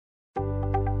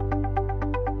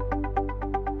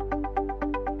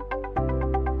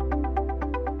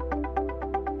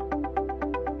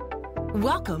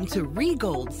Welcome to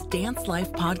Regold's Dance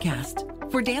Life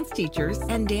Podcast for dance teachers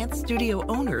and dance studio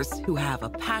owners who have a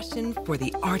passion for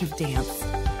the art of dance.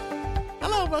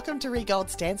 Hello, welcome to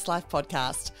Regold's Dance Life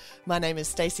Podcast. My name is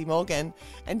Stacey Morgan,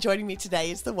 and joining me today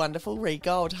is the wonderful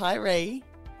Regold. Hi, Ree.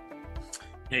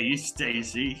 Hey,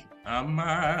 Stacey. I'm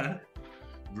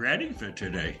ready for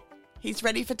today. He's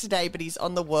ready for today, but he's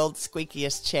on the world's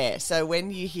squeakiest chair. So when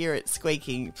you hear it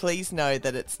squeaking, please know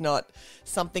that it's not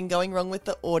something going wrong with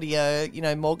the audio. You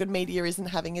know, Morgan Media isn't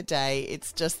having a day.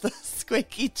 It's just the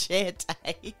squeaky chair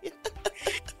day.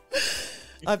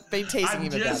 I've been teasing him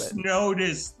about it. I've just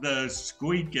noticed the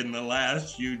squeak in the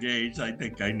last few days. I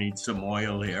think I need some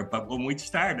oil here. But when we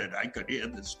started, I could hear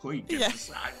the squeak in the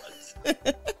silence.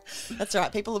 That's all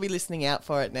right. People will be listening out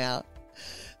for it now.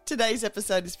 Today's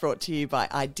episode is brought to you by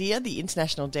IDEA, the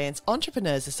International Dance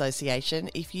Entrepreneurs Association.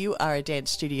 If you are a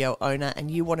dance studio owner and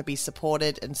you want to be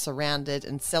supported and surrounded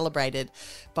and celebrated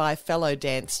by fellow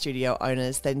dance studio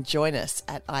owners, then join us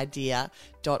at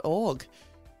idea.org.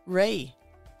 Ree,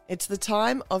 it's the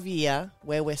time of year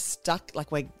where we're stuck, like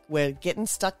we're getting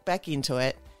stuck back into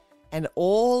it, and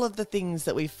all of the things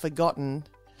that we've forgotten,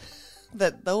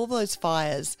 that all those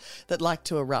fires that like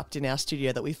to erupt in our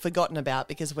studio that we've forgotten about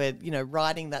because we're,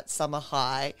 riding that summer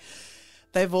high,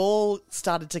 they've all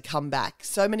started to come back.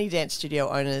 So many dance studio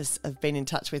owners have been in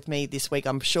touch with me this week.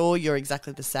 I'm sure you're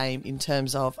exactly the same in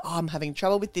terms of, I'm having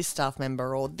trouble with this staff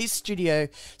member, or this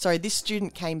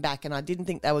student came back and I didn't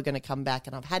think they were going to come back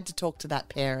and I've had to talk to that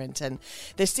parent. And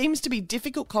there seems to be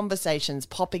difficult conversations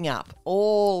popping up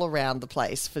all around the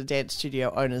place for dance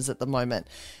studio owners at the moment.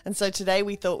 And so today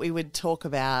we thought we would talk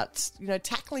about,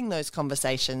 tackling those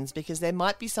conversations, because there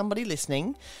might be somebody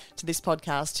listening to this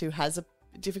podcast who has a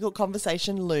difficult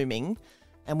conversation looming,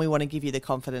 and we want to give you the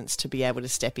confidence to be able to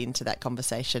step into that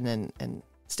conversation and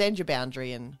stand your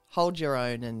boundary and hold your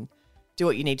own and do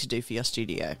what you need to do for your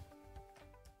studio.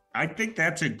 I think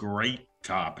that's a great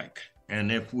topic.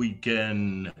 And if we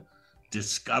can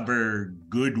discover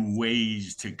good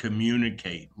ways to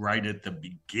communicate right at the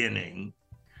beginning,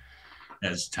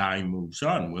 as time moves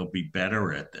on, we'll be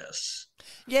better at this.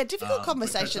 Yeah, difficult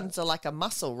conversations are like a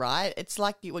muscle, right? It's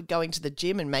like you were going to the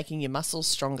gym and making your muscles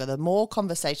stronger. The more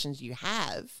conversations you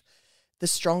have, the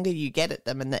stronger you get at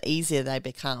them and the easier they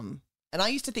become. And I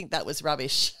used to think that was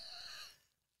rubbish.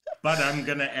 But I'm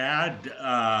going to add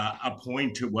a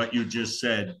point to what you just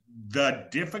said. The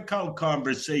difficult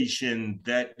conversation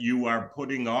that you are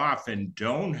putting off and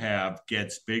don't have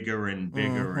gets bigger and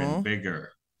bigger and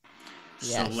bigger.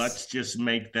 Yes. So let's just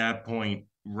make that point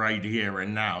right here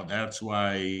and now. That's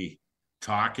why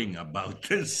talking about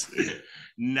this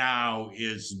now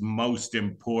is most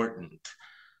important.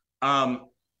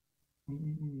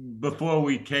 Before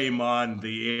we came on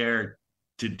the air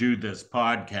to do this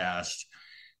podcast,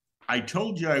 I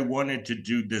told you I wanted to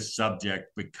do this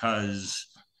subject because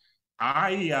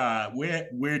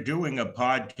we're doing a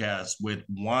podcast with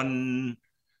one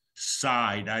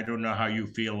side. I don't know how you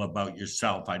feel about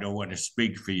yourself. I don't want to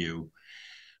speak for you.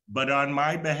 But on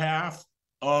my behalf,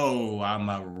 I'm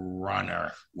a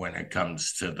runner when it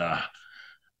comes to the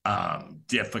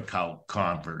difficult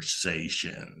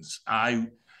conversations. I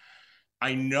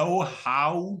know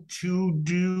how to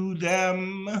do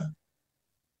them,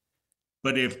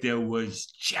 but if there was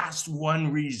just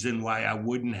one reason why I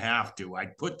wouldn't have to,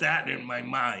 I'd put that in my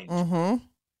mind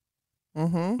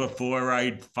before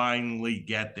I'd finally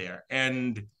get there.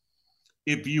 And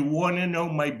if you want to know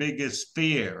my biggest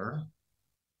fear,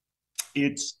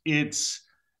 it's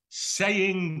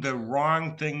saying the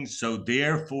wrong thing, so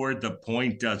therefore the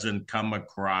point doesn't come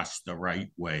across the right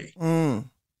way.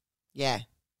 Yeah.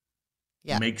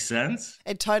 Makes sense?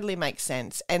 It totally makes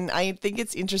sense. And I think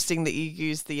it's interesting that you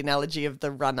use the analogy of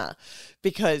the runner,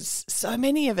 because so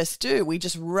many of us do. We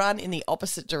just run in the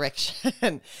opposite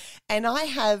direction. And I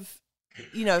have,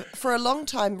 for a long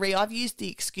time, Ree, I've used the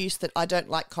excuse that I don't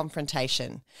like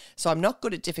confrontation. So I'm not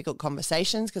good at difficult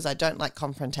conversations because I don't like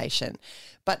confrontation.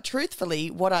 But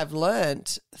truthfully, what I've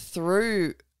learned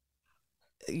through,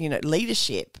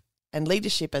 leadership and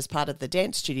leadership as part of the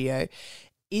dance studio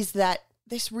is that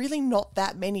there's really not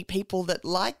that many people that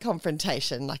like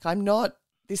confrontation. Like, I'm not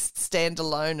this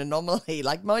standalone anomaly.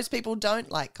 Like, most people don't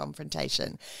like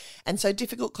confrontation. And so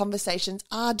difficult conversations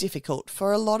are difficult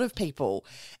for a lot of people.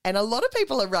 And a lot of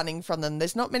people are running from them.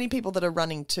 There's not many people that are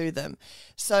running to them.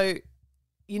 So,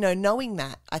 knowing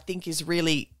that, I think, is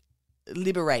really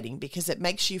liberating, because it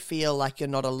makes you feel like you're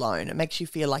not alone. It makes you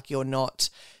feel like you're not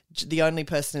the only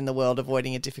person in the world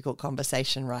avoiding a difficult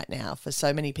conversation right now. For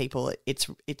so many people,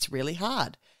 it's really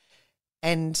hard.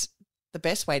 And the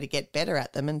best way to get better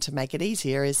at them and to make it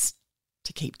easier is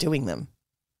to keep doing them,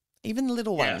 even the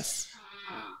little ones.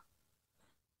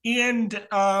 And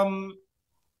I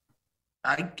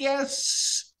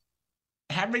guess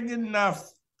having enough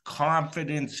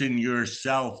confidence in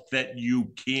yourself that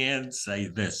you can say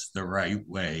this the right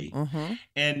way,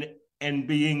 and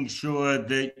being sure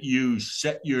that you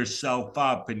set yourself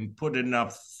up and put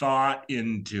enough thought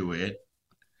into it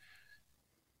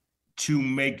to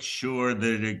make sure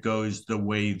that it goes the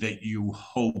way that you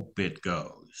hope it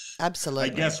goes. Absolutely.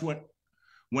 I guess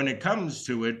when it comes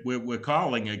to it, we're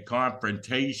calling it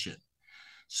confrontation.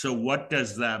 So what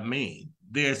does that mean?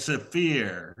 There's a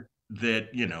fear that,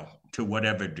 to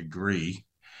whatever degree,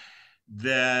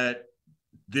 that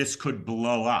this could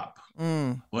blow up,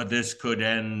 or this could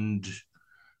end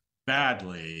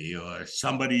badly, or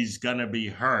somebody's going to be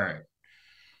hurt.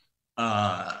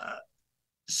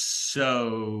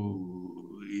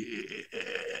 So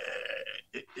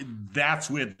that's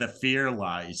where the fear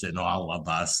lies in all of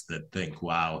us that think,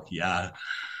 wow, yeah,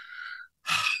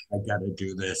 I got to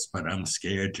do this, but I'm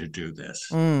scared to do this.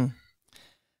 Those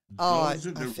are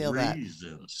the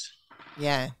reasons. That.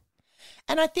 Yeah.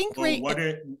 And I think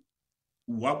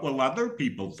what will other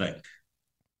people think?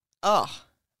 Oh.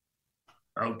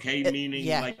 Okay, meaning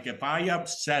like if I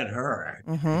upset her,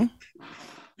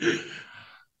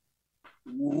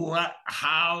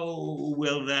 how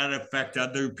will that affect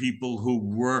other people who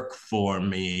work for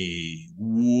me?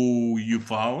 You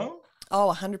follow?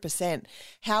 Oh, 100%.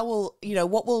 How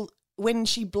will, when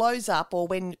she blows up or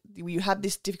when you have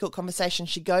this difficult conversation,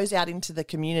 she goes out into the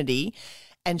community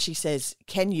and she says,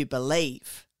 can you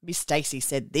believe Miss Stacey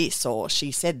said this, or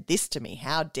she said this to me?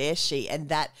 How dare she? And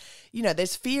that,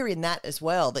 there's fear in that as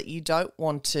well, that you don't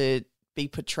want to be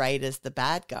portrayed as the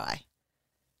bad guy.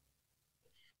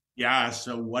 Yeah,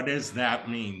 so what does that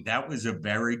mean? That was a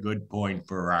very good point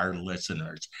for our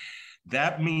listeners.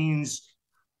 That means,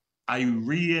 I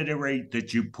reiterate,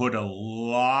 that you put a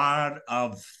lot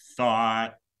of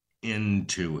thought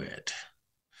into it.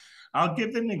 I'll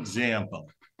give an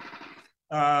example.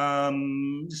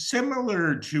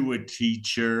 Similar to a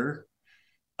teacher,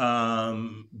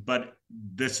 but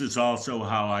this is also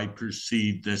how I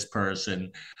perceive this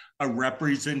person, a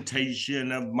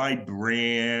representation of my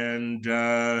brand,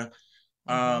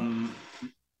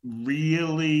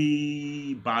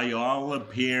 really, by all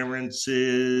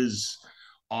appearances,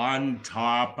 on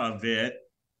top of it,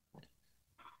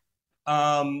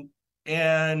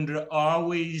 and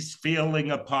always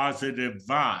feeling a positive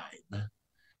vibe.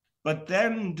 But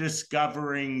then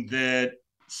discovering that,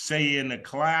 say, in a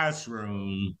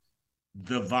classroom,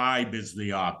 the vibe is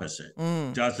the opposite,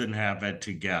 doesn't have it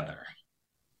together.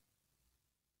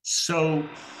 So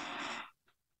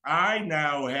I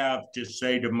now have to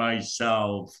say to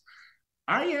myself,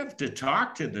 I have to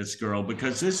talk to this girl,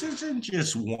 because this isn't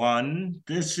just one.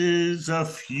 This is a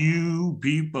few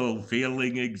people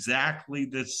feeling exactly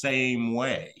the same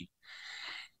way.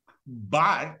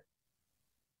 But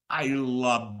I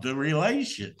love the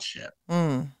relationship.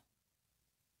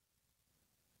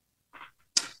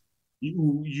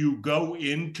 You go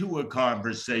into a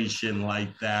conversation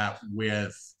like that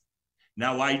with,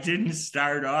 now I didn't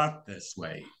start off this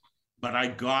way, but I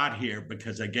got here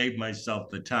because I gave myself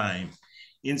the time.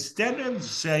 Instead of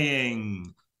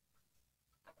saying,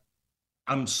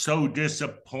 I'm so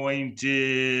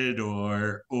disappointed,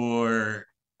 or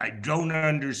I don't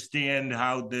understand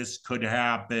how this could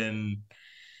happen,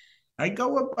 I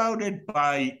go about it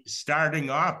by starting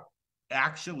off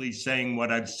actually saying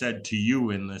what I've said to you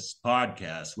in this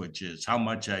podcast, which is how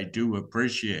much I do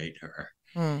appreciate her.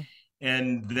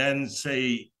 And then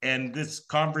say, and this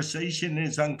conversation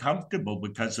is uncomfortable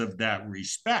because of that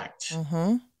respect.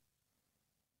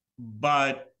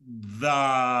 But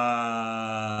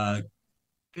the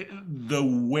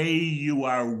way you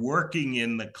are working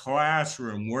in the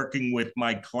classroom, working with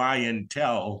my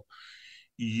clientele,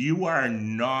 you are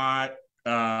not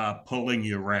pulling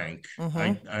your rank.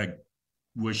 I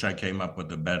wish I came up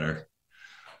with a better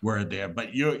word there,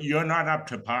 but you're not up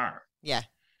to par. Yeah.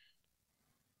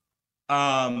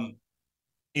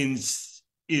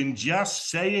 In just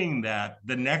saying that,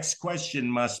 the next question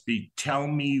must be, tell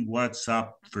me what's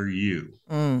up for you.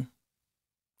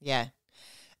 Yeah.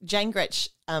 Jane Gretsch,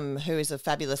 who is a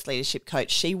fabulous leadership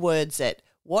coach, she words it,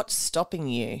 what's stopping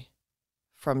you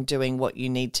from doing what you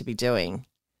need to be doing?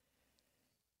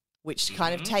 Which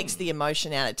kind of takes the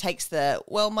emotion out. It takes the,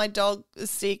 well, my dog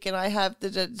is sick and I have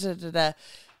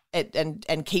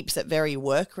and keeps it very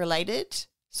work related.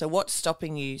 So what's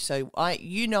stopping you? So I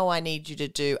need you to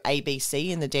do ABC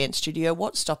in the dance studio.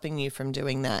 What's stopping you from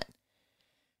doing that?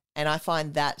 And I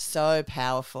find that so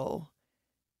powerful.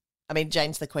 I mean,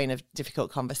 Jane's the queen of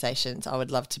difficult conversations. I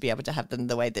would love to be able to have them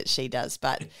the way that she does.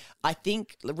 But I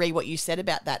think, Ree, what you said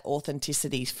about that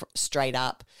authenticity straight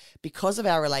up, because of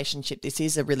our relationship, this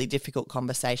is a really difficult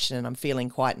conversation and I'm feeling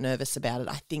quite nervous about it.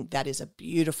 I think that is a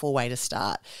beautiful way to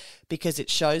start because it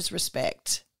shows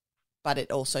respect, but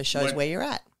it also shows where you're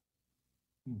at.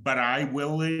 But I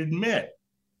will admit,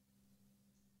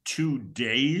 2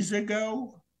 days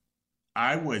ago,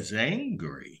 I was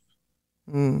angry.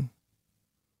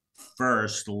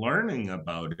 First learning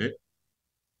about it,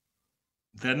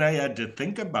 then I had to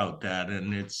think about that.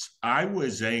 And I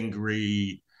was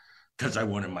angry because I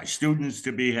wanted my students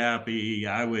to be happy.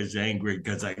 I was angry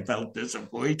because I felt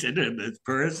disappointed in this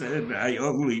person. I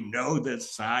only know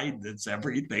this side that's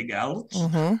everything else.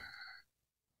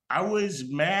 I was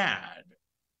mad,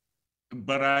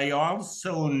 but I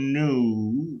also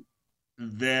knew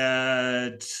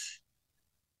that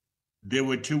there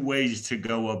were 2 ways to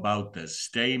go about this: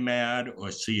 stay mad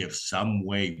or see if some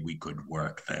way we could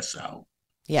work this out.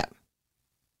 Yeah.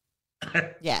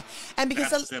 Yeah. And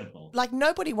because simple. Like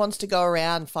nobody wants to go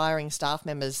around firing staff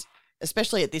members,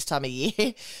 especially at this time of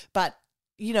year. But,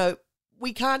 you know,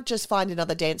 we can't just find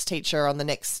another dance teacher on the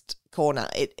next corner.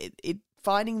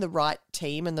 Finding the right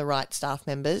team and the right staff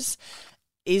members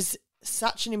is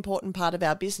such an important part of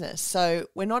our business. So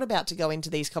we're not about to go into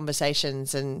these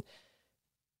conversations and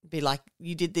be like,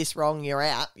 you did this wrong, you're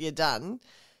out, you're done.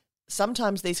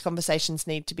 Sometimes these conversations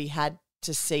need to be had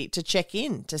to check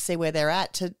in, to see where they're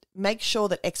at, to make sure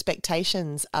that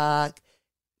expectations are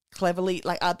cleverly,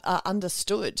 are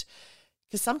understood.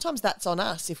 Because sometimes that's on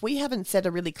us. If we haven't set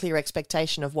a really clear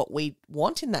expectation of what we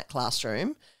want in that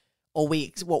classroom or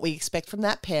what we expect from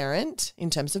that parent in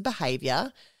terms of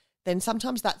behaviour, then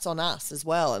sometimes that's on us as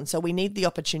well. And so we need the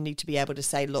opportunity to be able to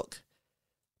say, look,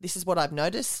 this is what I've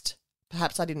noticed.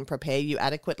 Perhaps I didn't prepare you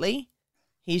adequately.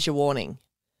 Here's your warning.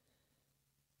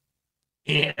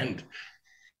 And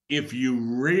if you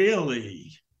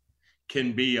really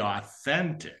can be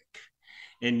authentic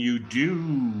and you do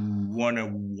want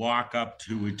to walk up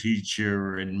to a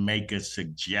teacher and make a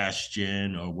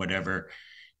suggestion or whatever,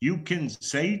 you can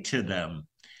say to them,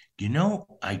 you know,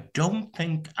 I don't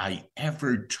think I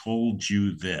ever told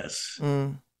you this.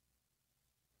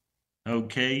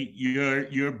 Okay,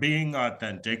 you're being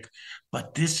authentic,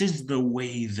 but this is the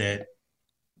way that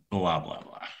blah, blah,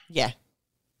 blah. Yeah.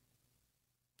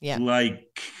 Yeah.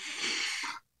 Like,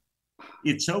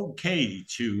 it's okay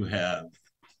to have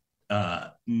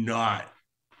not,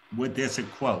 there's a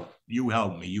quote, you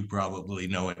help me, you probably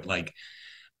know it, like,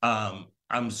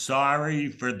 I'm sorry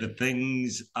for the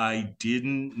things I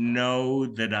didn't know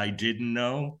that I didn't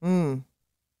know.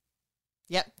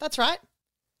 Yep, that's right.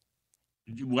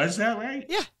 Was that right?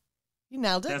 Yeah, you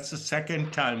nailed it. That's the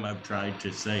second time I've tried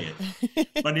to say it,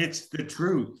 but it's the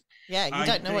truth. Yeah, you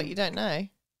don't know what you don't know.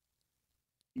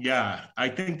 Yeah, I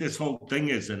think this whole thing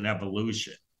is an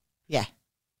evolution. Yeah.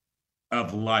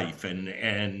 Of life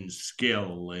and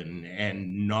skill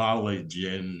and knowledge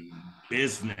and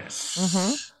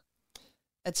business.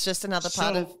 It's just another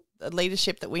part of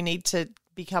leadership that we need to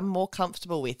become more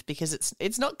comfortable with because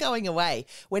it's not going away.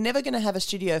 We're never going to have a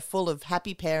studio full of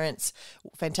happy parents,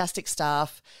 fantastic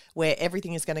staff, where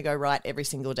everything is going to go right every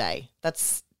single day.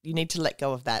 You need to let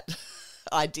go of that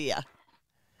idea.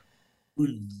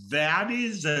 That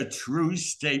is a true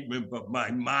statement, but my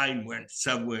mind went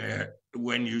somewhere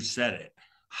when you said it.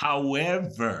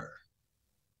 However,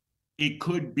 it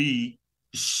could be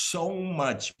so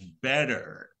much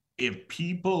better if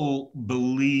people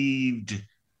believed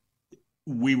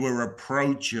we were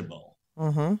approachable.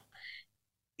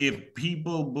 If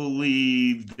people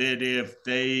believed that if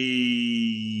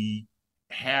they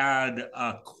had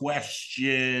a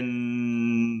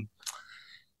question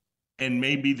and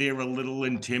maybe they're a little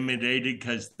intimidated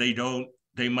because they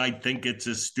might think it's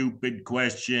a stupid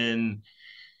question,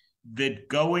 that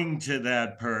going to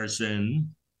that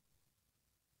person,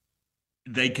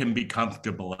 they can be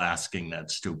comfortable asking that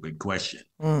stupid question.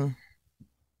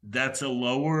 That's a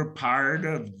lower part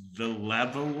of the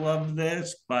level of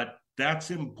this, but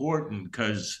that's important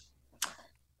because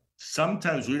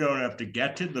sometimes we don't have to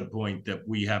get to the point that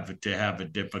we have to have a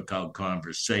difficult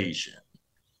conversation.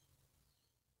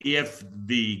 If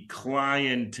the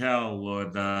clientele or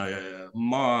the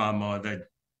mom or the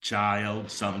child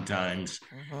sometimes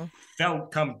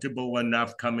felt comfortable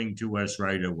enough coming to us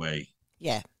right away.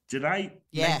 Yeah. Did I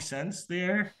make sense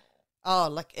there?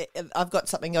 Oh, I've got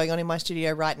something going on in my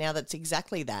studio right now that's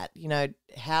exactly that. You know,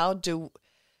 how do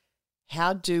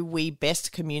we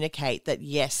best communicate that,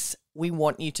 yes, we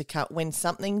want you to come when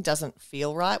something doesn't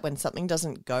feel right, when something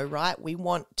doesn't go right, we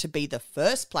want to be the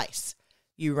first place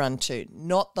you run to,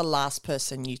 not the last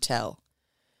person you tell.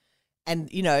 And,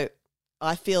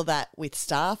 I feel that with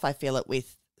staff, I feel it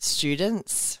with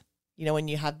students. When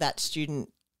you have that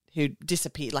student who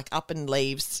disappears, like up and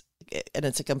leaves, and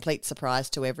it's a complete surprise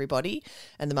to everybody,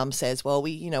 and the mum says, well,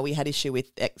 we had issue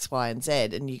with X, Y, and Z,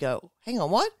 and you go, hang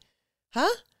on, what? Huh?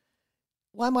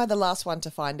 Why am I the last one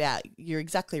to find out? You're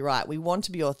exactly right. We want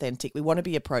to be authentic. We want to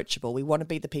be approachable. We want to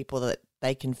be the people that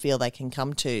they can feel they can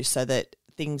come to, so that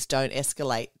things don't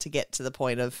escalate to get to the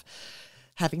point of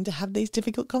having to have these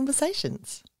difficult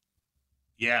conversations.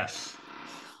 Yes.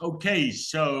 Okay,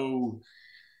 so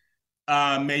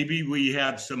maybe we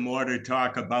have some more to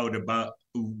talk about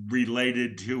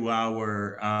related to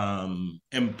our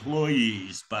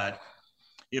employees, but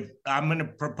if I'm going to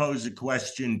propose a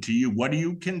question to you, what do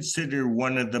you consider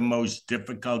one of the most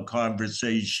difficult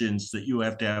conversations that you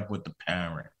have to have with the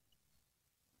parent?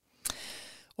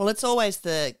 Well, it's always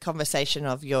the conversation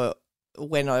of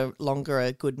we're no longer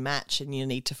a good match and you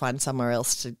need to find somewhere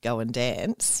else to go and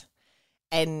dance.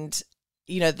 And,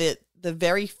 the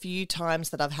very few times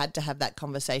that I've had to have that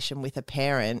conversation with a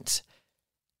parent,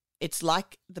 it's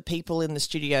like the people in the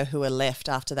studio who are left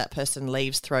after that person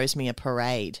leaves throws me a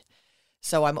parade.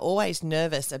 So I'm always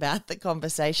nervous about the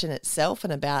conversation itself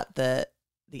and about the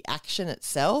action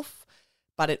itself,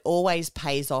 but it always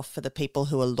pays off for the people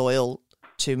who are loyal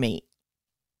to me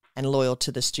and loyal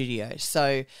to the studio.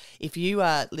 So if you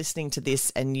are listening to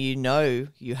this and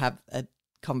you have a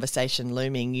conversation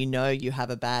looming, you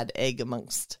have a bad egg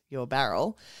amongst your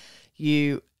barrel,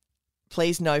 you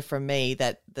please know from me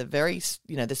that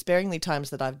the sparingly times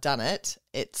that I've done it,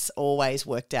 it's always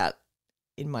worked out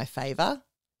in my favor.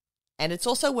 And it's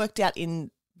also worked out in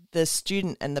the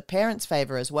student and the parents'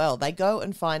 favour as well. They go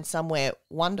and find somewhere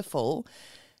wonderful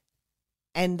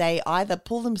and they either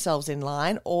pull themselves in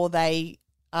line or they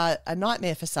are a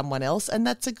nightmare for someone else, and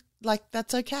that's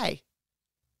okay.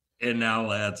 And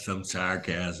I'll add some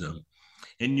sarcasm.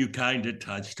 And you kind of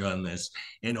touched on this.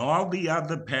 And all the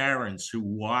other parents who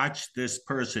watched this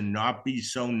person not be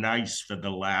so nice for the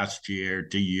last year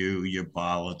to you, your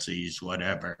policies,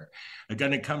 whatever, are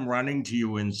going to come running to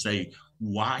you and say,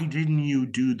 why didn't you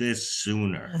do this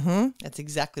sooner? Mm-hmm. That's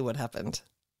exactly what happened.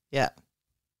 Yeah.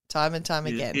 Time and time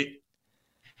again.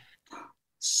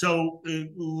 So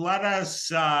let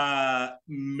us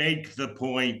make the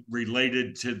point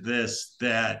related to this,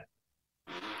 that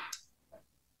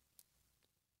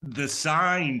the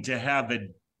sign to have a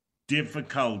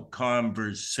difficult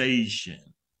conversation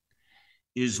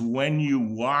is when you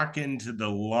walk into the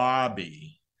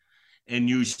lobby and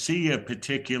you see a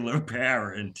particular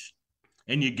parent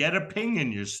and you get a ping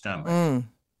in your stomach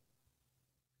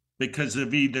because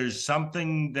of either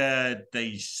something that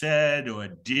they said or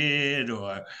did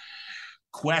or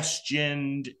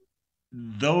questioned.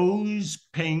 Those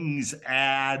pings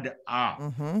add up.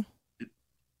 Mm-hmm.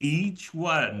 Each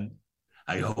one,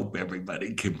 I hope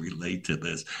everybody can relate to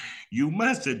this. You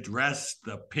must address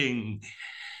the ping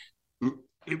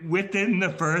within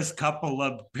the first couple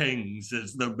of pings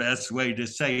is the best way to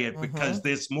say it, because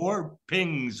there's more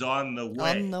pings on the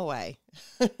way. On the way.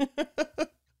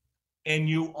 And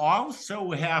you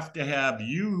also have to have,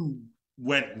 you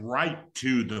went right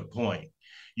to the point.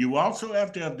 You also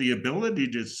have to have the ability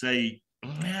to say,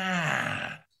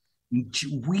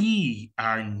 we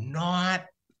are not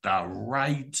the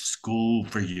right school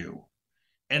for you.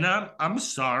 And I'm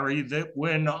sorry that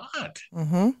we're not.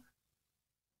 Mm-hmm.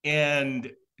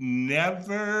 And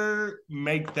never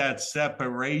make that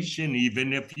separation,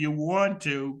 even if you want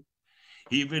to.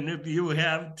 Even if you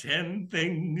have 10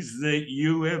 things that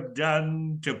you have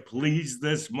done to please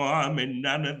this mom and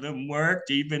none of them worked,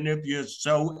 even if you're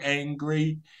so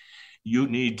angry, you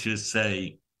need to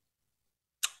say,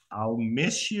 I'll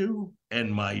miss you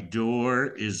and my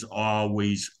door is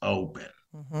always open.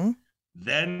 Mm-hmm.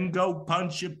 Then go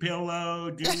punch a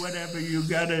pillow, do whatever you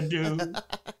gotta do.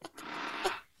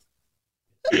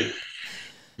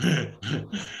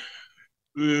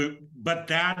 But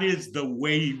that is the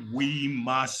way we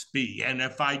must be. And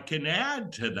if I can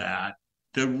add to that,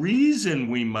 the reason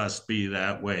we must be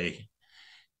that way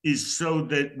is so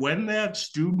that when that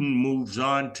student moves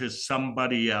on to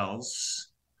somebody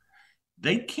else,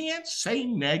 they can't say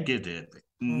negative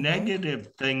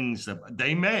things.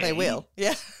 They may. They will,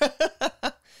 yeah.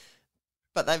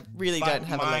 But they really don't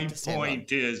have a leg to stand on. My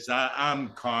point is I'm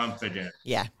confident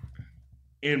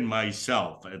in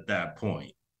myself at that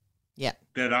point. Yeah.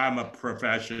 That I'm a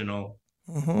professional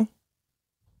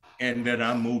and that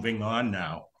I'm moving on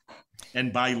now.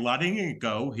 And by letting it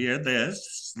go, hear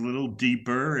this, a little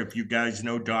deeper, if you guys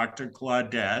know Dr.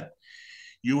 Claudette,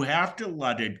 you have to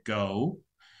let it go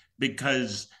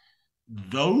because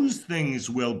those things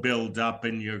will build up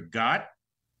in your gut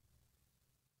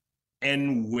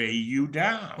and weigh you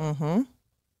down. Mm-hmm.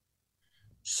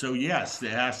 So yes,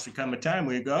 there has to come a time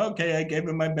where you go, okay, I gave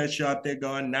it my best shot. They're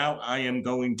gone. Now I am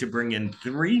going to bring in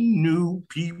 3 new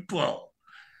people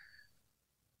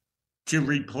to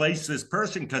replace this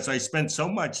person because I spent so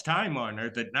much time on her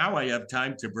that now I have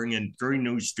time to bring in 3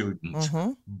 new students.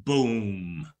 Mm-hmm.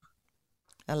 Boom.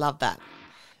 I love that.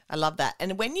 I love that.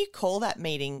 And when you call that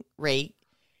meeting, Ree,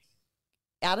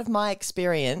 out of my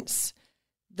experience,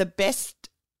 the best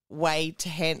way to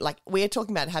handle, like we're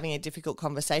talking about having a difficult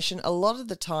conversation, a lot of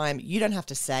the time you don't have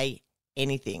to say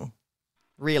anything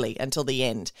really until the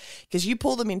end, because you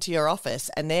pull them into your office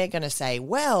and they're going to say,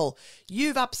 well,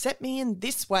 you've upset me in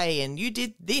this way and you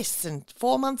did this and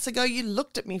 4 months ago you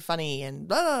looked at me funny and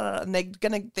blah, blah, blah, and they're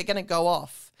going to go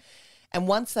off. And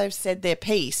once they've said their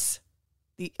piece,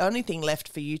 the only thing left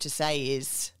for you to say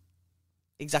is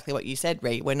exactly what you said,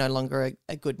 Ree. We're no longer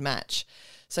a good match.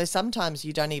 So sometimes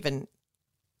you don't even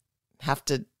have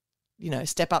to,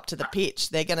 step up to the pitch.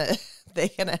 They're gonna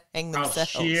hang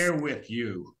themselves.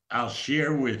 I'll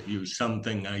share with you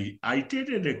something. I did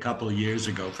it a couple of years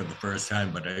ago for the first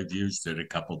time, but I've used it a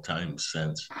couple times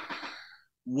since.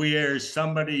 Where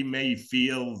somebody may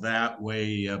feel that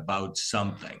way about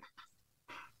something.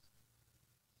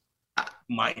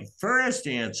 My first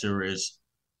answer is,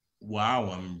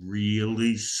 wow, I'm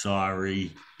really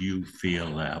sorry you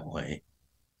feel that way.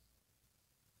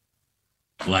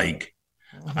 Like,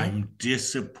 I'm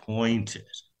disappointed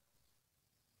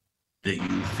that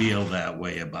you feel that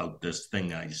way about this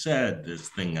thing I said, this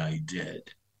thing I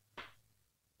did.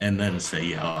 And then say,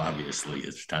 yeah, obviously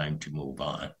it's time to move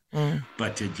on.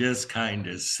 But to just kind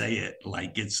of say it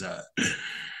like it's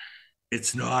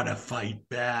not a fight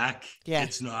back. Yeah.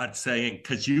 It's not saying,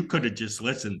 because you could have just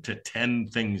listened to 10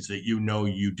 things that you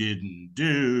didn't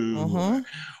do,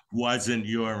 wasn't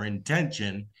your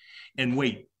intention. And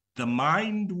wait, the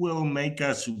mind will make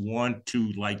us want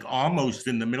to, like, almost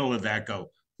in the middle of that go,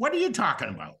 what are you talking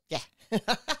about? Yeah.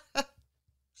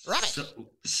 Right.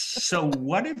 So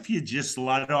what if you just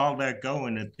let all that go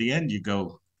and at the end you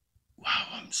go, wow,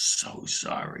 I'm so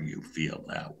sorry you feel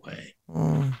that way.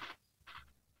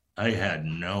 I had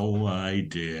no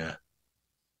idea.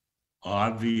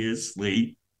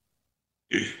 Obviously,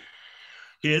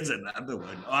 here's another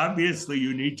one. Obviously,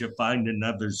 you need to find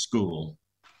another school.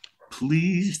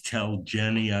 Please tell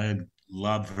Jenny I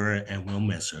love her and we'll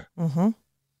miss her.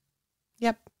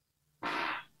 Yep.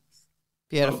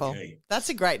 Beautiful. Okay. That's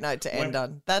a great note to end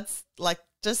on. That's like,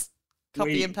 just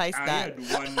copy and paste that. I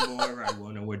had one more I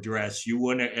want to address. You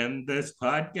want to end this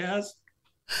podcast?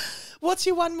 What's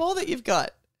your one more that you've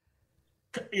got?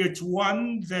 It's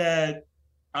one that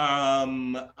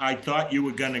I thought you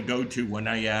were going to go to when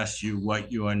I asked you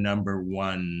what your number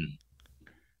one.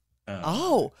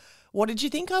 What did you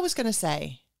think I was going to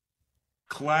say?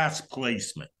 Class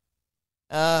placement.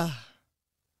 That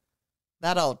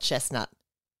old chestnut.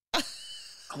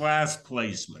 Class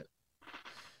placement.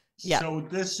 Yeah. So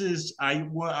this is,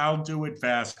 I'll do it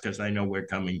fast because I know we're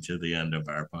coming to the end of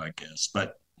our podcast,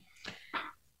 but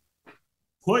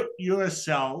put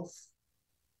yourself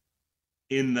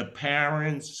in the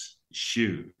parents'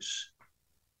 shoes.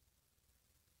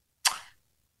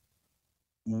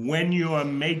 When you are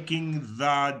making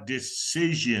the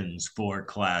decisions for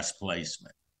class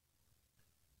placement,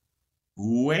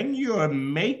 when you're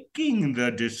making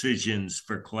the decisions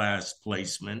for class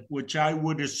placement, which I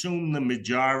would assume the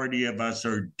majority of us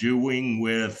are doing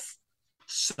with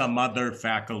some other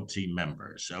faculty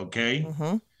members, okay?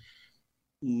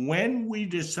 When we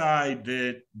decide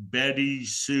that Betty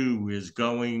Sue is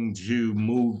going to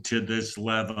move to this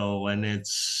level and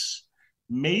it's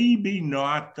maybe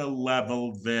not the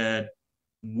level that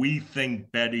we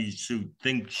think Betty Sue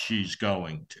thinks she's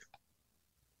going to.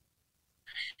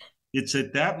 It's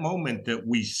at that moment that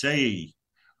we say,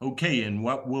 okay, and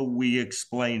what will we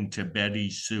explain to Betty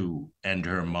Sue and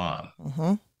her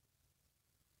mom?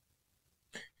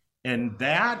 And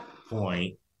that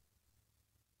point,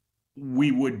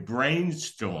 we would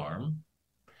brainstorm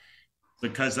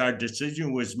because our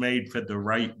decision was made for the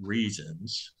right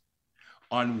reasons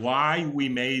on why we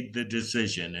made the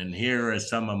decision. And here are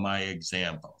some of my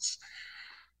examples.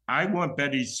 I want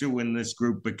Betty Sue in this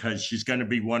group because she's going to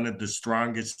be one of the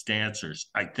strongest dancers.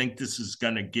 I think this is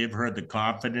going to give her the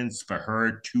confidence for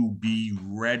her to be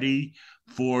ready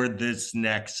for this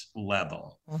next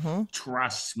level.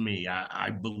 Trust me, I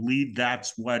believe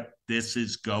that's what this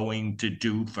is going to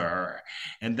do for her.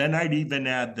 And then I'd even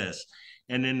add this.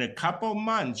 And in a couple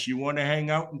months, you want to hang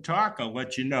out and talk, I'll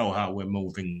let you know how we're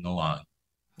moving along.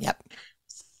 Yep.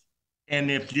 And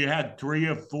if you had 3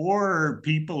 or 4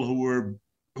 people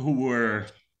who were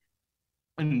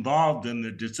involved in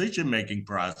the decision-making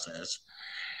process,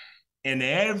 and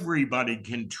everybody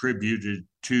contributed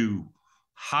to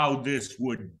how this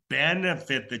would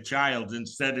benefit the child,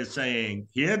 instead of saying,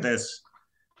 hear this,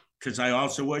 because I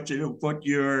also want you to put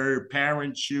your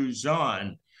parents' shoes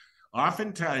on.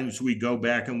 Oftentimes we go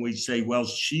back and we say, well,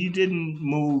 she didn't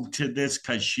move to this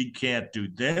because she can't do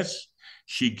this,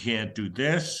 she can't do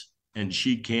this, and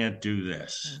she can't do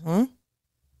this. Mm-hmm.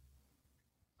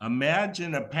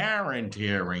 Imagine a parent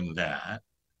hearing that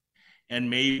and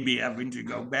maybe having to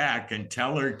go back and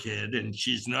tell her kid, and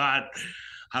she's not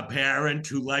a parent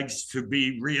who likes to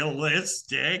be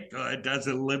realistic or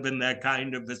doesn't live in that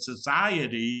kind of a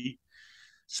society.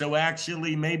 So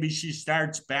actually, maybe she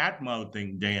starts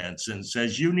bad-mouthing dance and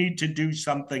says, you need to do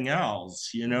something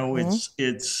else. You know,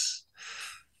 it's,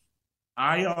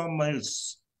 I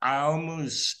almost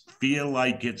feel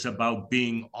like it's about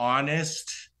being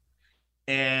honest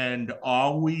and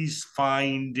always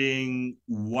finding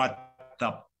what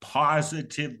the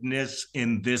positiveness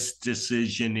in this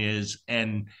decision is,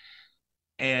 and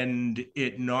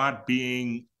it not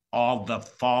being all the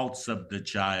faults of the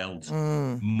child,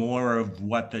 more of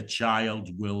what the child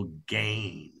will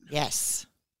gain. Yes.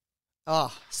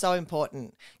 Oh, so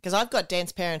important. Because I've got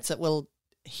dance parents that will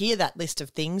hear that list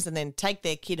of things and then take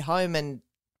their kid home and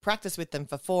practice with them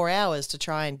for 4 hours to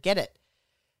try and get it.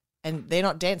 And they're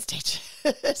not dance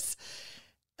teachers.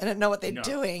 I don't know what they're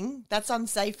doing. That's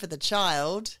unsafe for the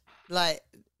child. Like,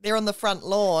 they're on the front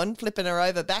lawn flipping her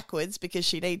over backwards because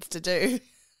she needs to do.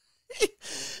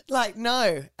 Like,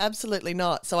 no, absolutely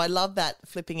not. So I love that,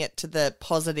 flipping it to the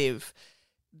positive.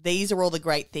 These are all the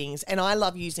great things. And I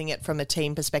love using it from a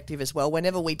team perspective as well.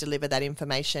 Whenever we deliver that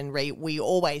information, we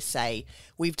always say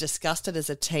we've discussed it as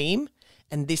a team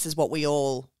and this is what we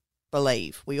all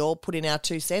believe. We all put in our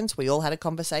 2 cents. We all had a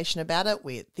conversation about it.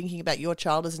 We're thinking about your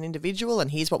child as an individual, and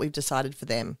here's what we've decided for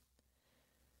them.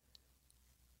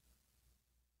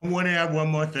 I want to add one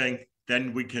more thing,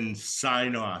 then we can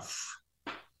sign off.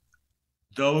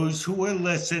 Those who are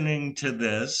listening to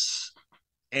this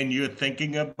and you're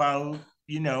thinking about,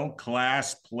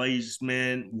 class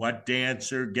placement, what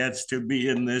dancer gets to be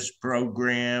in this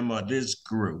program or this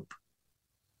group,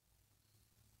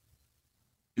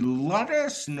 let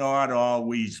us not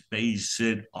always base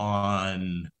it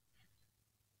on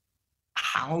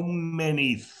how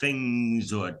many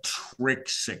things or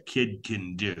tricks a kid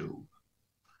can do.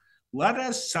 Let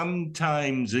us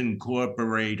sometimes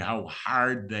incorporate how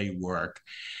hard they work,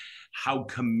 how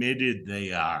committed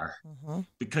they are. Mm-hmm.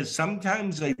 Because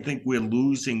sometimes I think we're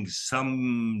losing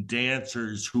some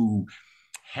dancers who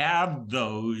have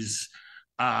those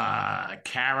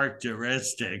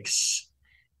characteristics,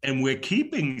 and we're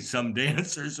keeping some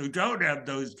dancers who don't have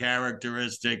those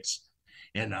characteristics,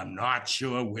 and I'm not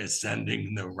sure we're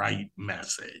sending the right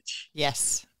message.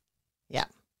 Yes. Yeah.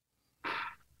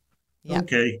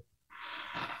 Okay.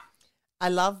 I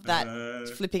love that,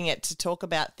 flipping it to talk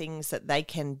about things that they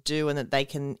can do and that they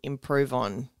can improve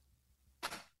on.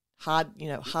 Hard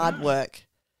work,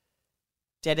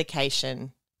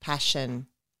 dedication, passion,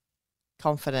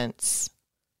 confidence.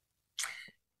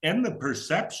 And the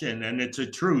perception, and it's a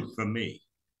truth for me,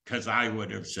 because I would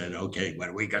have said, okay, what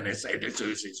are we going to say to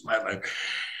Susie's mother?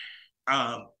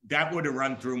 That would have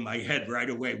run through my head right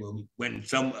away when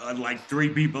some, like 3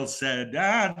 people said,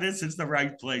 this is the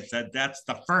right place. That's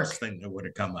the first thing that would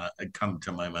have come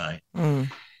to my mind.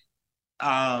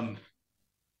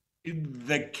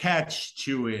 The catch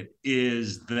to it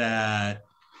is that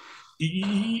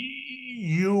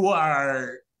you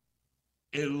are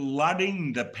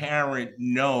letting the parent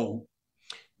know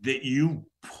that you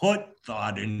put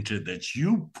thought into this.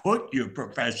 You put your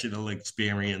professional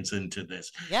experience into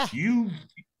this. Yeah.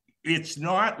 It's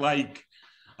not like,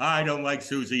 I don't like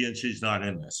Susie and she's not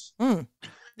in this.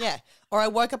 Yeah. Or I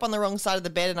woke up on the wrong side of the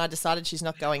bed and I decided she's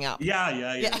not going up. Yeah.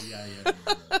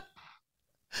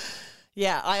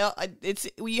 Yeah,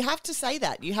 you have to say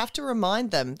that. You have to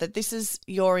remind them that this is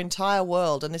your entire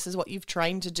world and this is what you've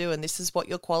trained to do and this is what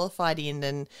you're qualified in,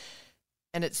 and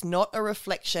it's not a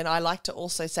reflection. I like to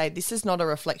also say this is not a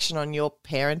reflection on your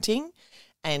parenting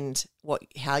and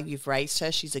how you've raised her.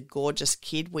 She's a gorgeous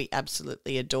kid. We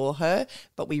absolutely adore her,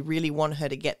 but we really want her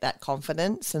to get that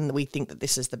confidence, and we think that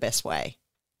this is the best way.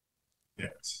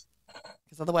 Yes.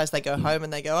 Because otherwise they go home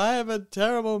and they go, I am a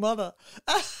terrible mother.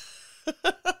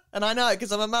 And I know,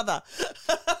 because I'm a mother.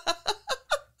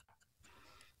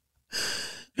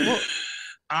 Well,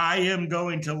 I am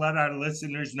going to let our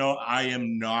listeners know I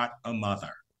am not a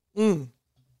mother.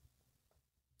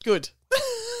 Good.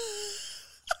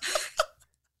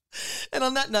 And And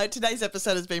on that note, today's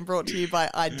episode has been brought to you by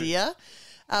IDEA,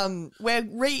 where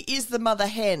Ree is the mother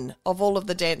hen of all of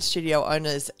the dance studio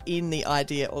owners in the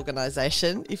IDEA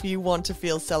organisation. If you want to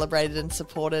feel celebrated and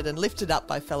supported and lifted up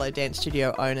by fellow dance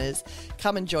studio owners,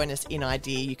 come and join us in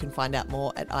IDEA. You can find out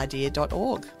more at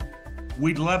idea.org.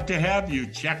 We'd love to have you.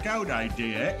 Check out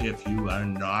IDEA if you are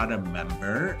not a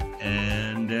member.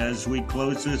 And as we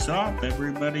close this off,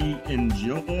 everybody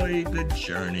enjoy the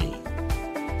journey.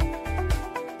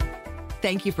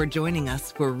 Thank you for joining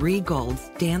us for Ree Gold's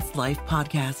Dance Life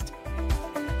podcast.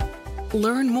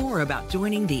 Learn more about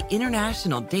joining the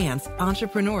International Dance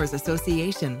Entrepreneurs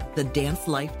Association, the Dance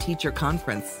Life Teacher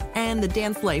Conference, and the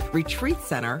Dance Life Retreat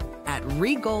Center at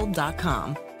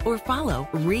regold.com. or follow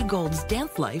Ree Gold's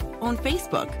Dance Life on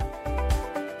Facebook.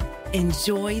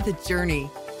 Enjoy the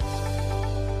journey.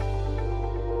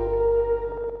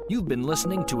 You've been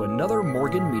listening to another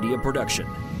Morgan Media production.